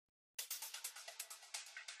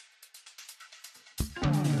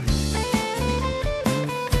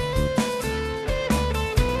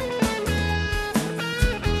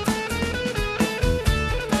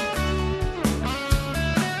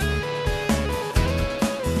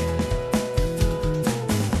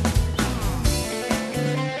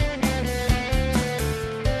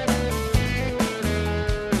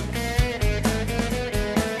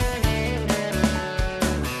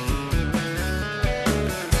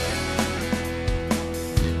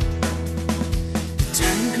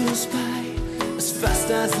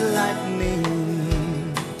fast as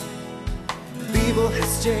lightning. People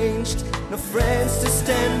has changed, no friends to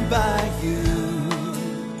stand by you.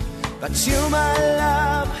 But you, my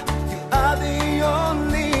love, you are the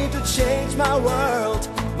only to change my world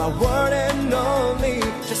and only.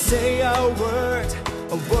 Just say a word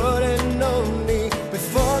and only.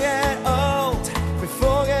 Before get old,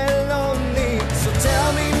 before get lonely. So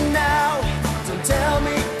tell me now, don't tell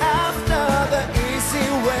me after the easy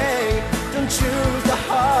way. Don't choose the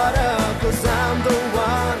harder, 'cause I'm the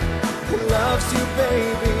one who loves you,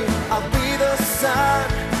 baby. I'll be the sun,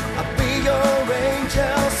 I'll be your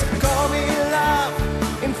angel. So call me love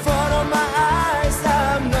in front of my eyes.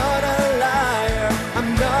 I'm not a liar, I'm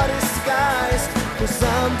not disguised, 'cause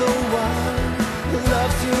I'm the one who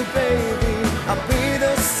loves you, baby. I'll be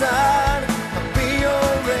the sun, I'll be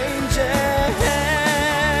your angel.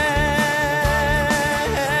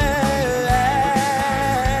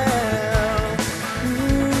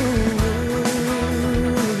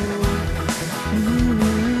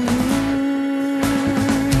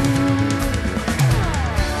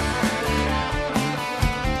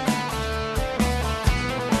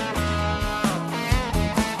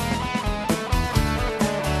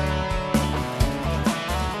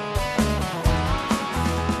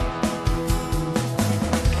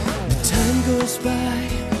 By,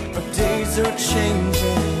 our days are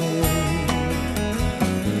changing.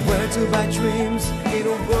 Where to buy dreams in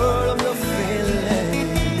a world of no feeling?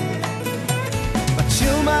 But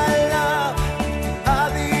you, my love,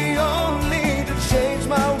 are the only to change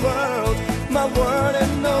my world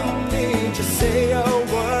and only. Just say a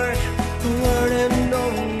word and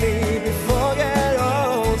only. Before get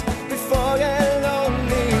old, before get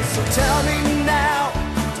lonely. So tell me now,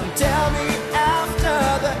 don't tell me after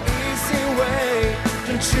the easy way.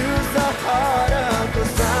 Don't choose the harder,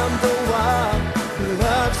 'cause I'm the one who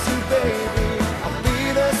loves you, baby. I'll be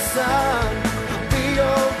the sun, I'll be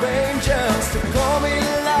your angel. So call me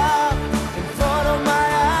love in front of my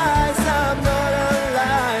eyes. I'm not a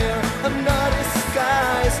liar, I'm not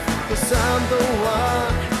disguised, 'cause I'm the one